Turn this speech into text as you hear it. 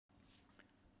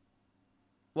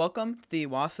Welcome to the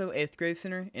Wasso 8th Grade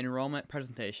Center Enrollment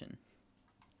Presentation.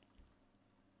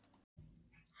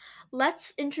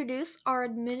 Let's introduce our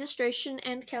administration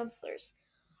and counselors.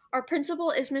 Our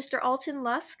principal is Mr. Alton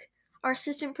Lusk. Our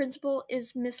assistant principal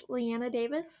is Miss Leanna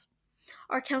Davis.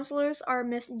 Our counselors are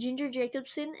Miss Ginger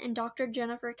Jacobson and Dr.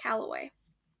 Jennifer Calloway.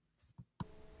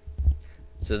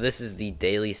 So this is the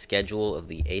daily schedule of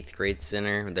the 8th grade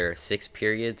center. There are 6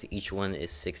 periods. Each one is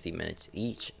 60 minutes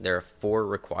each. There are 4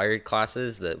 required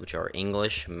classes, which are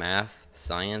English, Math,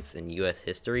 Science, and U.S.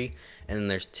 History. And then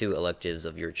there's 2 electives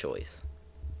of your choice.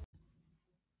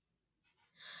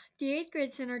 The 8th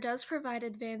grade center does provide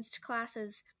advanced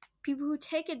classes. People who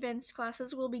take advanced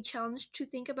classes will be challenged to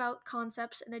think about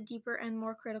concepts in a deeper and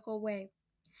more critical way.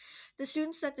 The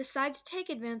students that decide to take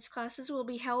advanced classes will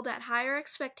be held at higher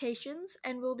expectations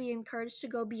and will be encouraged to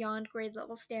go beyond grade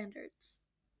level standards.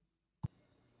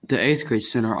 The 8th grade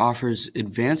center offers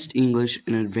advanced English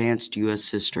and advanced U.S.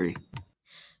 history.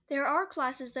 There are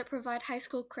classes that provide high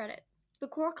school credit. The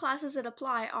core classes that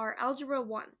apply are Algebra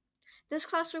 1. This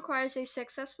class requires a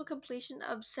successful completion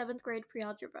of 7th grade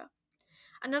pre-algebra.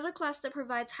 Another class that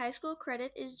provides high school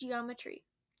credit is Geometry.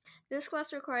 This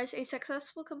class requires a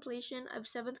successful completion of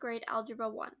 7th grade Algebra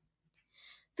 1.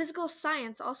 Physical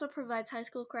Science also provides high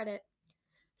school credit.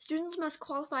 Students must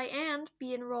qualify and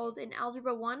be enrolled in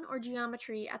Algebra 1 or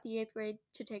Geometry at the 8th grade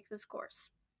to take this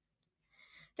course.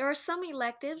 There are some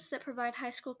electives that provide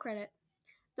high school credit.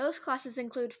 Those classes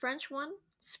include French 1,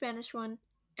 Spanish 1,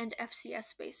 and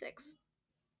FCS Basics.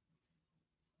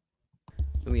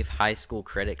 We have high school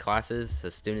credit classes, so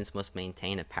students must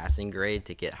maintain a passing grade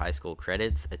to get high school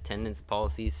credits. Attendance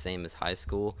policies, same as high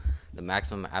school. The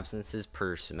maximum absences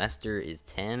per semester is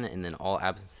 10, and then all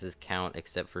absences count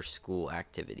except for school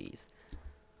activities.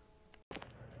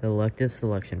 The elective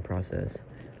selection process.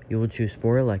 You will choose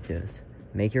 4 electives.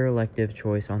 Make your elective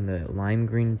choice on the lime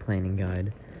green planning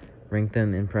guide. Rank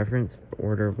them in preference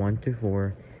order 1 to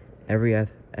 4. Every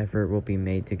effort will be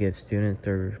made to give students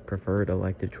their preferred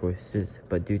elective choices,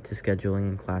 but due to scheduling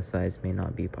and class size may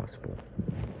not be possible.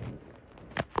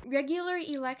 Regular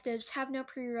electives have no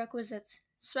prerequisites.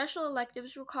 Special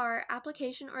electives require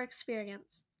application or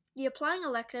experience. The applying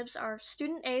electives are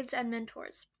student aides and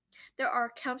mentors. There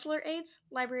are counselor aides,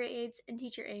 library aides, and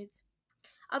teacher aides.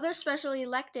 Other special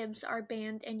electives are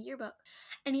band and yearbook.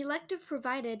 An elective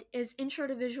provided is Intro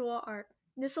to Visual Art.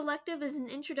 This elective is an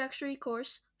introductory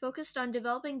course focused on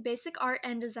developing basic art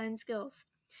and design skills,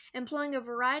 employing a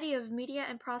variety of media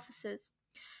and processes.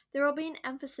 There will be an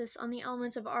emphasis on the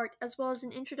elements of art as well as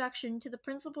an introduction to the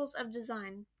principles of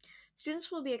design.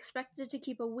 Students will be expected to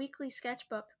keep a weekly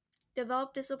sketchbook,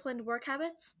 develop disciplined work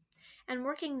habits, and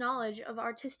working knowledge of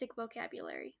artistic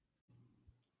vocabulary.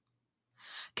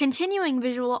 Continuing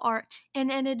visual art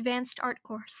in an advanced art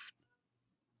course.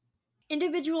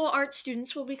 Individual art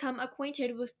students will become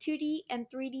acquainted with 2D and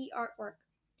 3D artwork.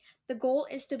 The goal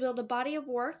is to build a body of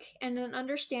work and an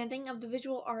understanding of the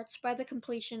visual arts by the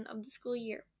completion of the school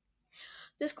year.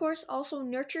 This course also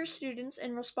nurtures students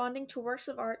in responding to works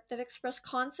of art that express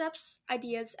concepts,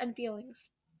 ideas, and feelings.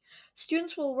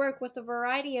 Students will work with a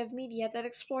variety of media that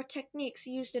explore techniques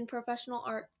used in professional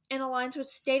art and aligns with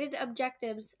stated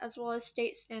objectives as well as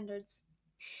state standards.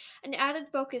 An added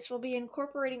focus will be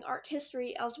incorporating art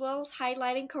history as well as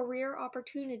highlighting career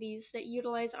opportunities that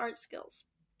utilize art skills.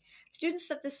 Students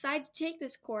that decide to take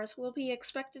this course will be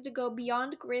expected to go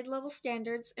beyond grade level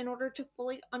standards in order to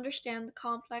fully understand the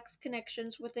complex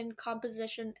connections within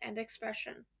composition and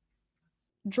expression.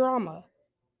 Drama.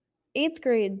 8th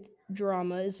grade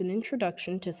drama is an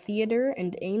introduction to theater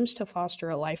and aims to foster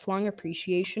a lifelong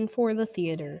appreciation for the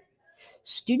theater.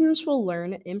 Students will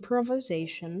learn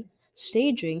improvisation,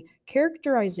 staging,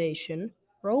 characterization,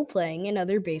 role-playing, and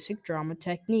other basic drama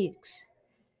techniques.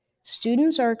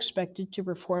 Students are expected to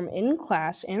perform in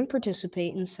class and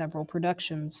participate in several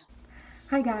productions.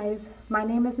 Hi guys, my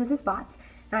name is Mrs. Botts,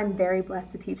 and I'm very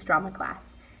blessed to teach drama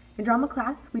class. In drama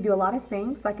class, we do a lot of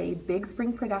things like a big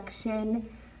spring production,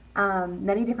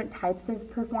 many different types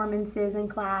of performances in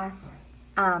class,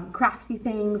 crafty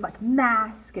things like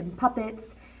masks and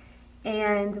puppets,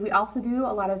 and we also do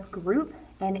a lot of group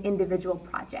and individual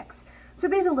projects. So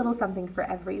there's a little something for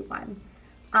everyone.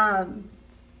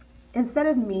 Instead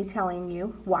of me telling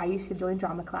you why you should join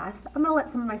drama class, I'm going to let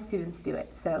some of my students do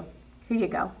it. So here you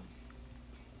go.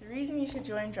 The reason you should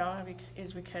join drama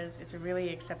is because it's a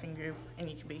really accepting group and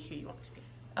you can be who you want to be.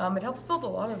 It helps build a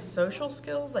lot of social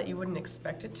skills that you wouldn't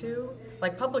expect it to.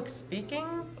 Like public speaking,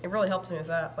 it really helps me with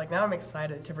that. Like now I'm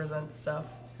excited to present stuff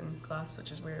in class,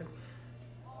 which is weird.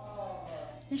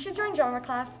 You should join drama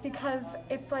class because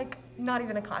it's like not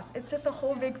even a class. It's just a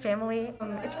whole big family.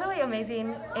 It's really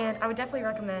amazing, and I would definitely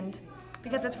recommend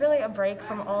because it's really a break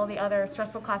from all the other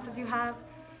stressful classes you have.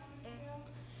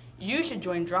 You should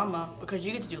join drama because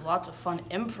you get to do lots of fun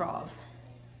improv.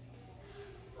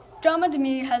 Drama to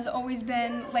me has always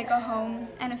been like a home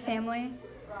and a family,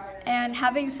 and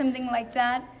having something like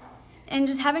that and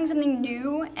just having something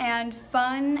new and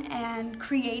fun and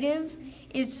creative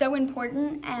is so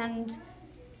important, and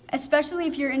especially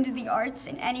if you're into the arts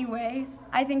in any way,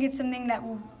 I think it's something that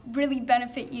will really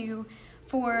benefit you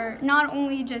for not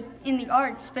only just in the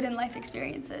arts but in life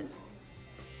experiences.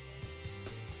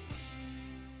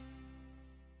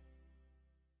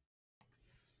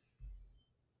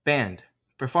 Band.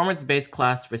 Performance-based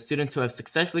class for students who have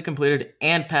successfully completed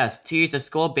and passed 2 years of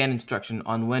school band instruction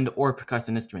on wind or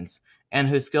percussion instruments, and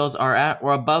whose skills are at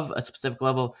or above a specific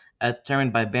level as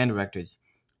determined by band directors,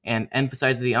 and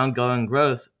emphasizes the ongoing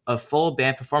growth of full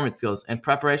band performance skills in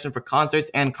preparation for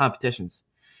concerts and competitions.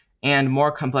 And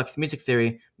more complex music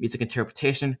theory, music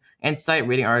interpretation, and sight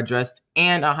reading are addressed,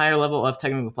 and a higher level of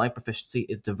technical playing proficiency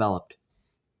is developed.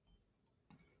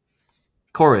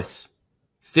 Chorus.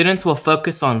 Students will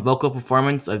focus on vocal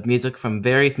performance of music from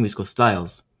various musical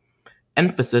styles.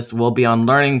 Emphasis will be on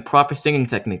learning proper singing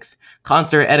techniques,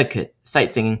 concert etiquette,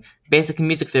 sight singing, basic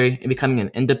music theory, and becoming an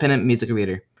independent music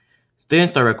reader.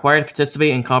 Students are required to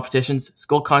participate in competitions,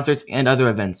 school concerts, and other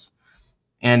events,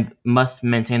 and must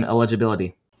maintain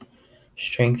eligibility.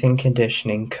 Strength and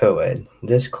conditioning co-ed.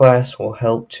 This class will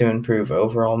help to improve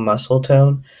overall muscle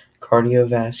tone,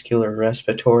 cardiovascular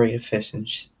respiratory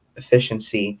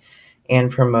efficiency, and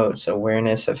promotes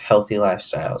awareness of healthy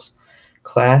lifestyles.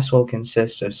 Class will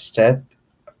consist of step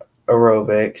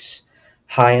aerobics,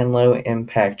 high and low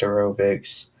impact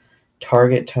aerobics,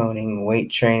 target toning,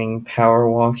 weight training, power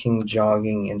walking,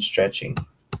 jogging, and stretching.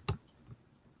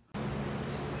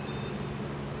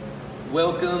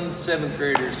 Welcome 7th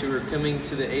graders who are coming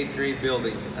to the 8th grade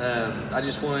building. I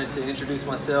just wanted to introduce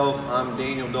myself. I'm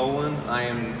Daniel Dolan. I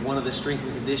am one of the strength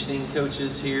and conditioning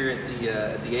coaches here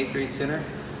at the 8th grade center.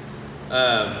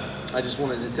 I just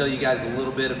wanted to tell you guys a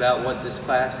little bit about what this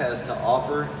class has to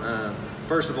offer.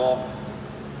 First of all,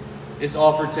 it's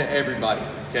offered to everybody,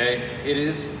 okay? It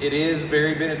is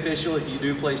very beneficial if you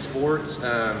do play sports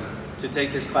to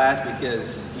take this class,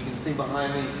 because you can see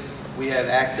behind me we have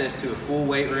access to a full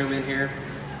weight room in here.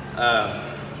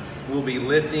 We'll be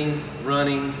lifting,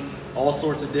 running, all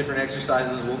sorts of different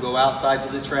exercises. We'll go outside to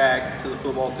the track, to the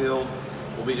football field.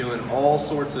 We'll be doing all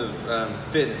sorts of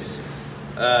fitness.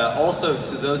 Also,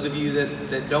 to those of you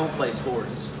that don't play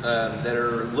sports, that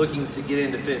are looking to get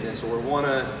into fitness or want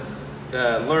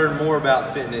to learn more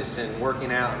about fitness and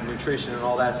working out and nutrition and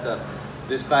all that stuff,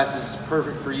 this class is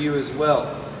perfect for you as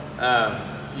well.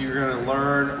 You're going to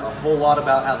learn a whole lot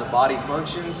about how the body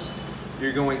functions.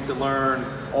 You're going to learn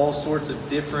all sorts of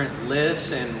different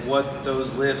lifts and what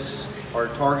those lifts are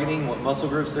targeting, what muscle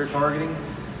groups they're targeting.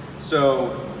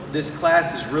 So this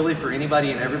class is really for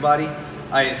anybody and everybody.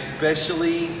 I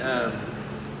especially,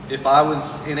 if I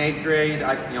was in 8th grade,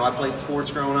 I played sports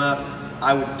growing up,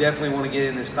 I would definitely want to get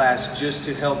in this class just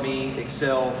to help me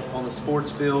excel on the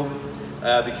sports field,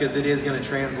 because it is going to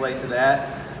translate to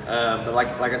that. But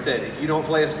like I said, if you don't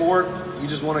play a sport, you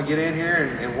just want to get in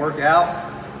here and work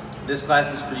out, this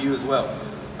class is for you as well.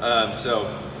 So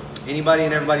anybody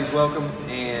and everybody's welcome,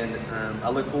 and I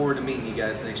look forward to meeting you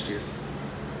guys next year.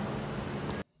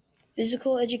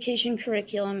 Physical education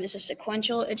curriculum is a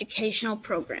sequential educational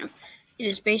program. It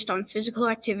is based on physical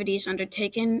activities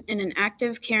undertaken in an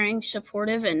active, caring,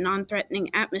 supportive, and non-threatening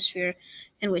atmosphere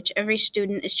in which every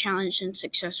student is challenged and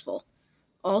successful.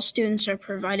 All students are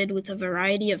provided with a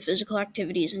variety of physical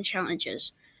activities and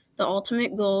challenges. The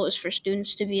ultimate goal is for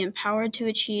students to be empowered to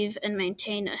achieve and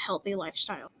maintain a healthy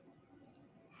lifestyle.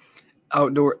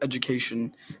 Outdoor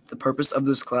education. The purpose of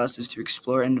this class is to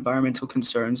explore environmental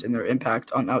concerns and their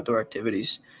impact on outdoor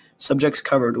activities. Subjects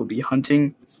covered will be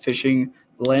hunting, fishing,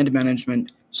 land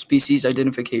management, species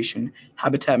identification,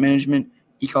 habitat management,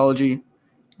 ecology,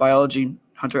 biology,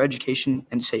 hunter education,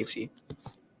 and safety.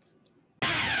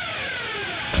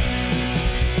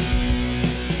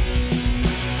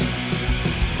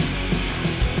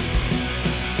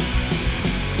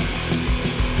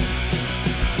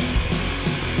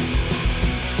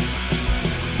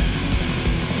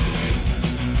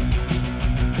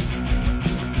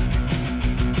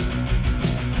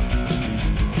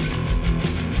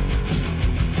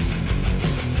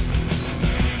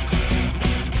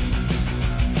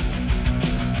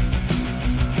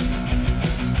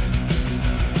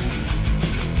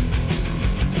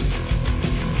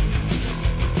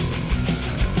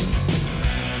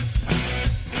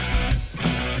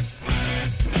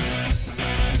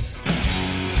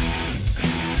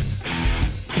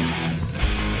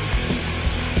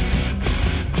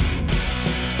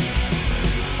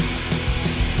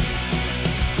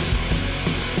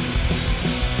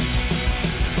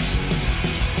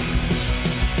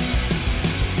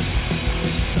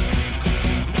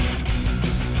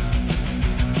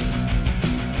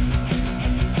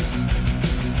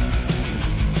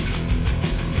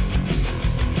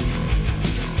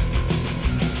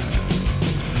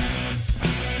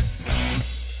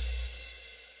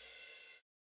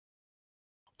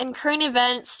 In current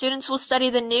events, students will study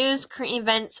the news, current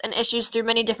events, and issues through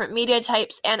many different media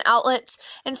types and outlets.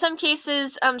 In some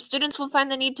cases, students will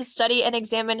find the need to study and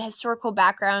examine historical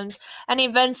backgrounds and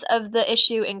events of the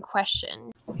issue in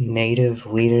question. Native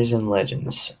leaders and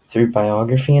legends. Through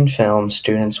biography and film,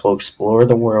 students will explore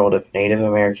the world of Native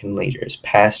American leaders,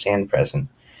 past and present.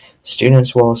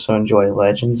 Students will also enjoy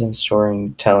legends and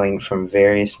storytelling from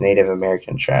various Native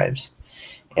American tribes.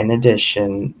 In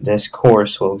addition, this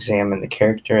course will examine the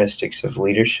characteristics of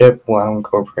leadership while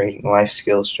incorporating life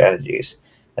skill strategies,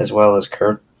 as well as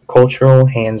cultural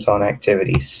hands-on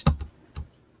activities.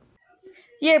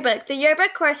 Yearbook. The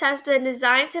yearbook course has been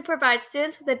designed to provide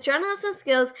students with the journalism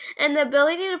skills and the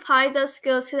ability to apply those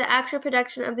skills to the actual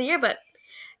production of the yearbook.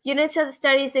 Units of the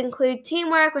studies include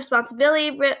teamwork,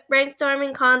 responsibility,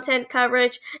 brainstorming, content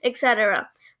coverage, etc.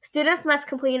 Students must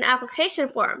complete an application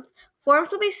form.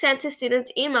 Forms will be sent to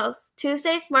students' emails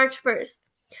Tuesdays, March 1st.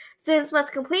 Students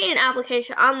must complete an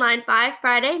application online by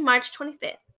Friday, March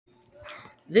 25th.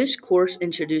 This course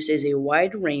introduces a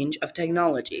wide range of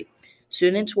technology.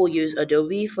 Students will use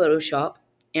Adobe Photoshop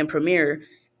and Premiere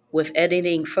with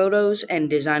editing photos and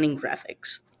designing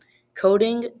graphics.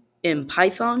 Coding in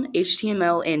Python,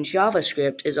 HTML, and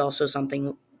JavaScript is also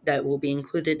something that will be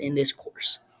included in this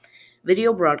course.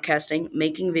 Video broadcasting,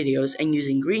 making videos and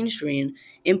using green screen,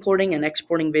 importing and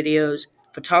exporting videos,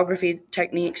 photography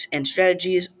techniques, and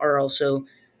strategies are also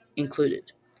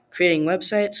included. Creating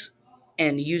websites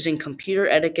and using computer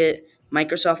etiquette,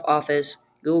 Microsoft Office,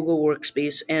 Google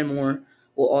Workspace, and more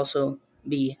will also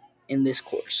be in this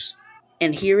course.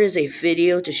 And here is a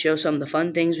video to show some of the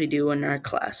fun things we do in our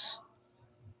class.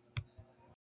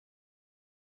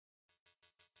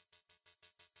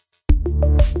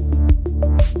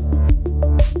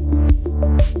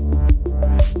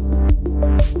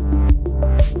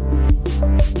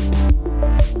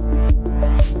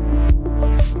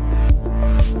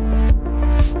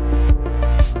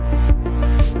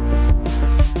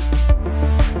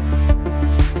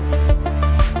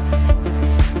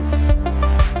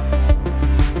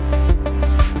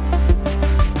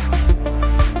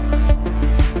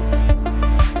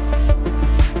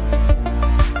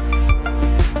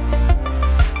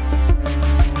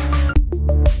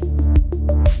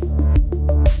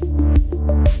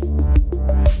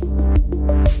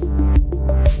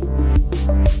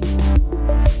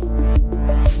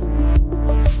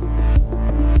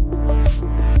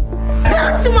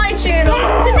 To my channel.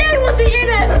 Today was the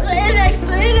index.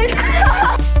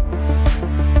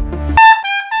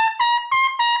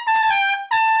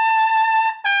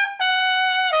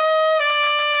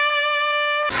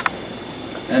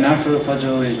 And now for the Pledge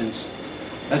of Allegiance.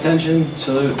 Attention,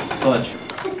 salute, pledge.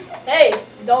 Hey,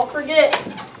 don't forget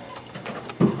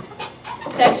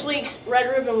next week's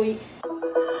Red Ribbon Week.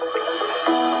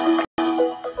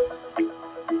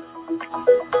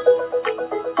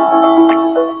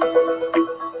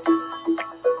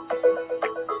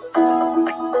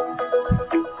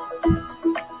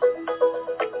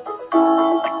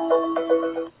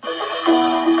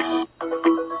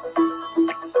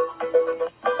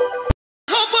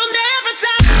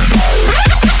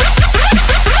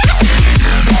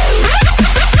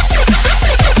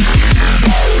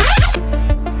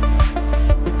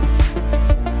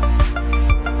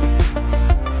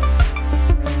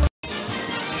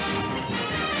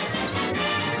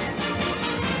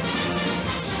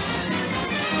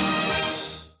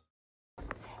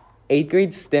 Eighth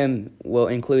grade STEM will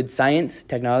include science,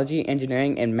 technology,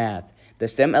 engineering, and math. The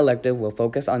STEM elective will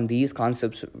focus on these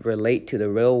concepts relate to the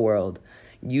real world,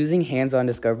 using hands-on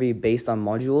discovery based on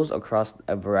modules across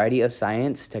a variety of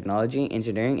science, technology,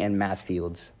 engineering, and math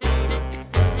fields.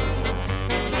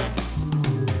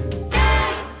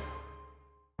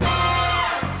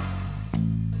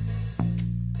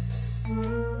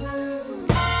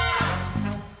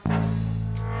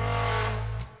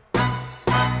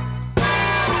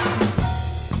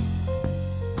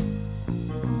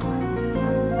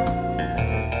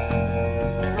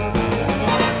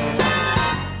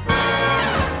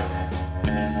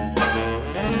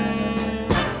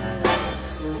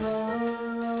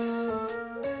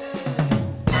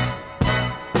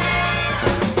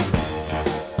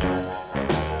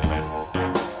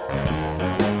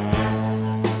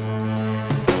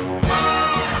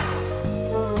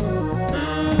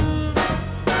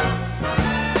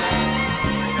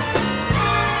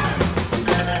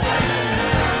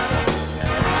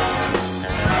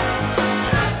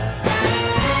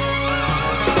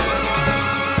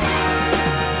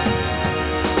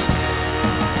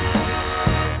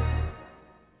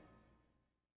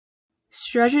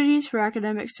 Strategies for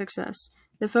academic success.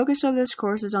 The focus of this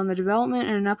course is on the development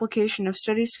and application of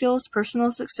study skills,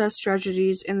 personal success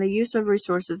strategies, and the use of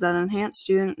resources that enhance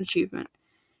student achievement.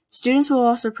 Students will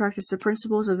also practice the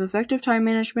principles of effective time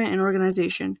management and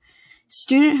organization.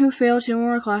 Student who fail 2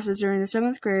 more classes during the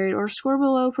 7th grade or score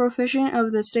below proficient of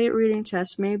the state reading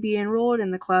test may be enrolled in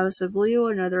the class of LEO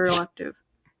another elective.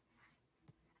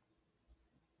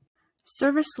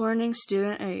 Service Learning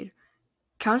Student Aid.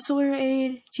 Counselor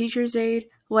Aid, Teacher's Aid,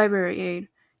 Library Aid.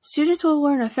 Students will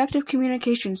learn effective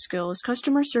communication skills,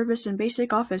 customer service, and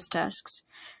basic office tasks.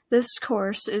 This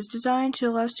course is designed to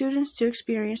allow students to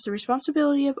experience the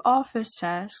responsibility of office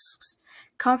tasks,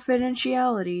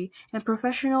 confidentiality, and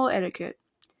professional etiquette.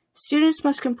 Students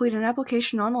must complete an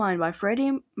application online by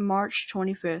Friday, March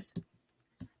 25th.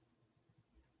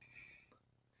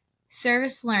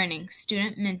 Service Learning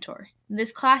Student Mentor.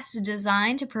 This class is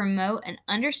designed to promote an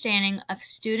understanding of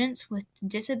students with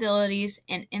disabilities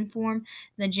and inform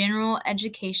the general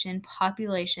education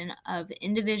population of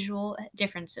individual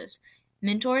differences.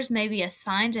 Mentors may be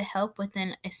assigned to help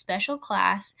within a special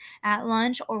class, at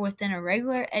lunch, or within a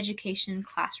regular education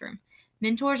classroom.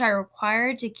 Mentors are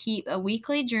required to keep a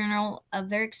weekly journal of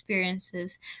their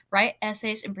experiences, write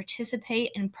essays, and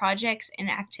participate in projects and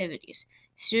activities.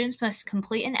 Students must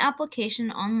complete an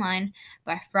application online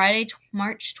by Friday,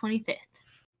 March 25th.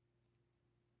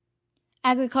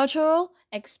 Agricultural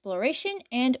Exploration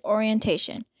and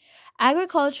Orientation.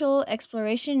 Agricultural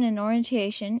Exploration and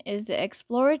Orientation is the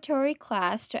exploratory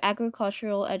class to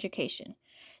agricultural education.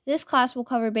 This class will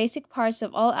cover basic parts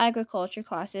of all agriculture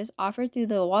classes offered through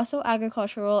the Owasso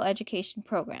Agricultural Education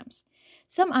programs.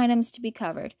 Some items to be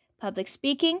covered: public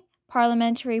speaking,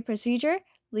 parliamentary procedure,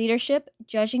 leadership,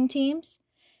 judging teams.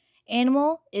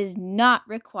 Animal is not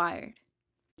required.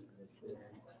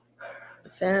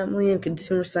 Family and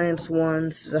Consumer Science 1.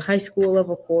 This is a high school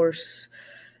level course.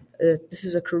 This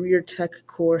is a career tech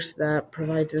course that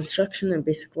provides instruction and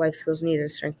basic life skills needed to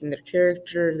strengthen their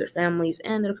character, their families,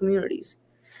 and their communities.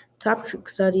 Topics of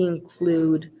study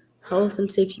include health and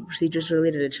safety procedures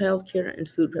related to childcare and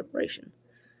food preparation,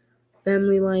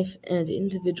 family life and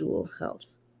individual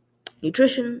health,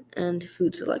 nutrition and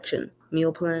food selection,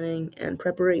 meal planning and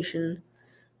preparation,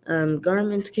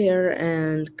 garment care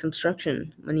and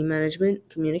construction, money management,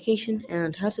 communication,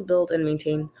 and how to build and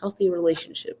maintain healthy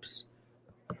relationships.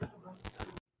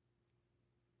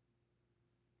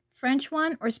 French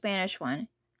 1 or Spanish 1,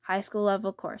 high school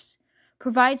level course.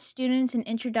 Provides students an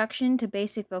introduction to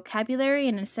basic vocabulary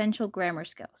and essential grammar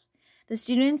skills. The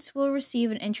students will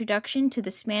receive an introduction to the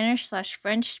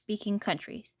Spanish/French speaking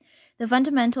countries. The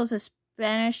fundamentals of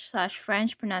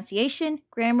Spanish/French pronunciation,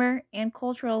 grammar, and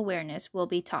cultural awareness will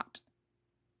be taught.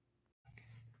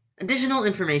 Additional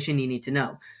information you need to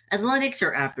know. Athletics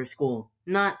are after school.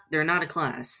 They're not a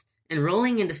class.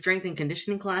 Enrolling in the strength and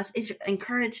conditioning class is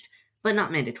encouraged but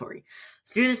not mandatory.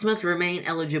 Students must remain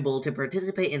eligible to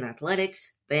participate in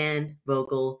athletics, band,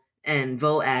 vocal, and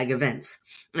VOAG events,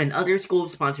 and other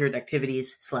school-sponsored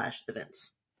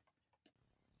activities/events.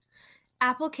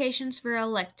 Applications for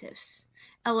electives.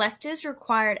 Electives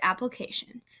required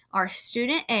application are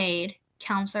student aid,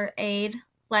 counselor aid,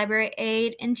 library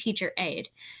aid, and teacher aid.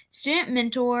 Student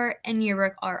mentor and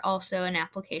yearbook are also an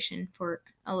application for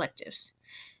electives.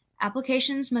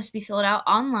 Applications must be filled out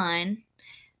online.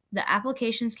 The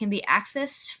applications can be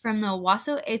accessed from the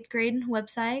Owasso 8th grade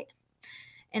website,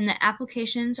 and the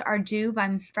applications are due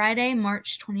by Friday,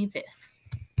 March 25th.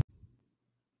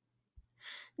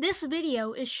 This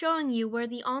video is showing you where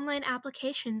the online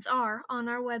applications are on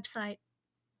our website.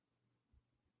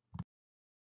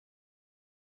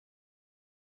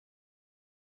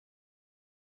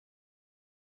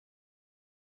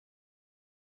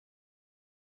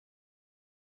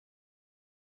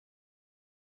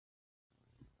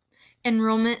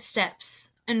 Enrollment steps.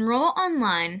 Enroll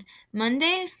online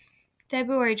Monday,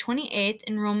 February 28th,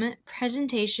 enrollment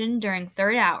presentation during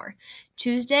 3rd hour.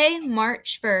 Tuesday,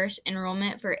 March 1st,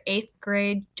 enrollment for 8th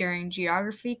grade during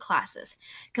geography classes.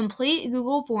 Complete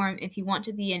Google form if you want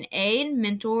to be an aide,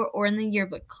 mentor, or in the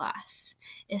yearbook class,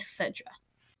 etc.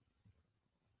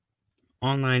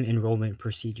 Online enrollment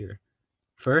procedure.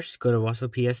 First, go to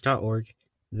wassops.org,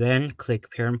 then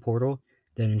click Parent Portal,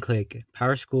 then click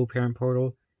PowerSchool Parent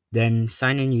Portal, then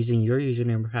sign in using your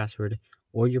username or password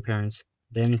or your parents',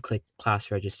 then click Class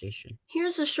Registration.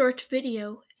 Here's a short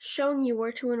video showing you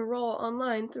where to enroll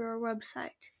online through our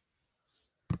website.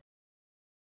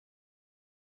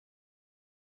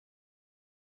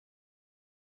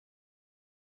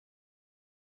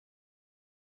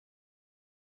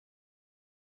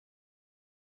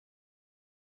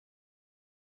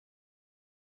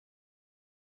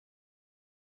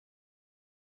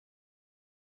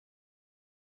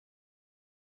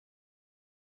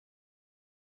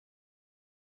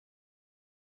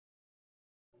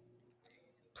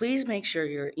 Please make sure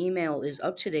your email is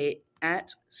up to date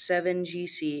at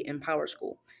 7GC in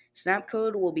PowerSchool. Snap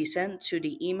code will be sent to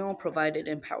the email provided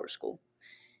in PowerSchool.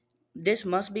 This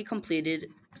must be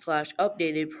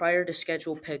completed/updated prior to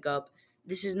scheduled pickup.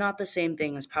 This is not the same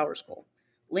thing as PowerSchool.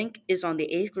 Link is on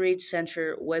the 8th grade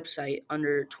center website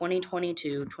under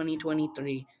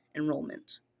 2022-2023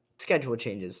 enrollment. Schedule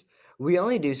changes. We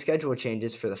only do schedule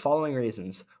changes for the following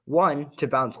reasons. 1, to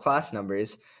bounce class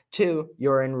numbers. 2,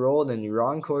 you're enrolled in the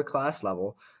wrong core class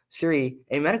level. 3,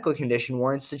 a medical condition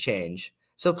warrants the change.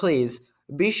 So please,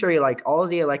 be sure you like all of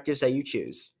the electives that you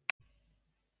choose.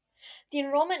 The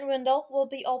enrollment window will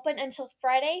be open until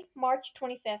Friday, March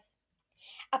 25th.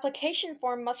 Application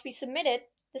form must be submitted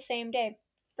the same day,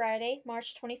 Friday,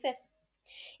 March 25th.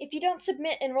 If you don't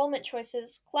submit enrollment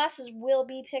choices, classes will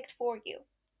be picked for you.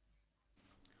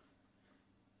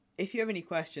 If you have any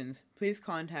questions, please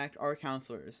contact our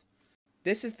counselors.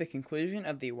 This is the conclusion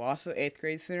of the Wausau 8th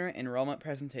Grade Center Enrollment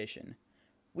Presentation.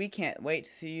 We can't wait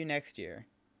to see you next year.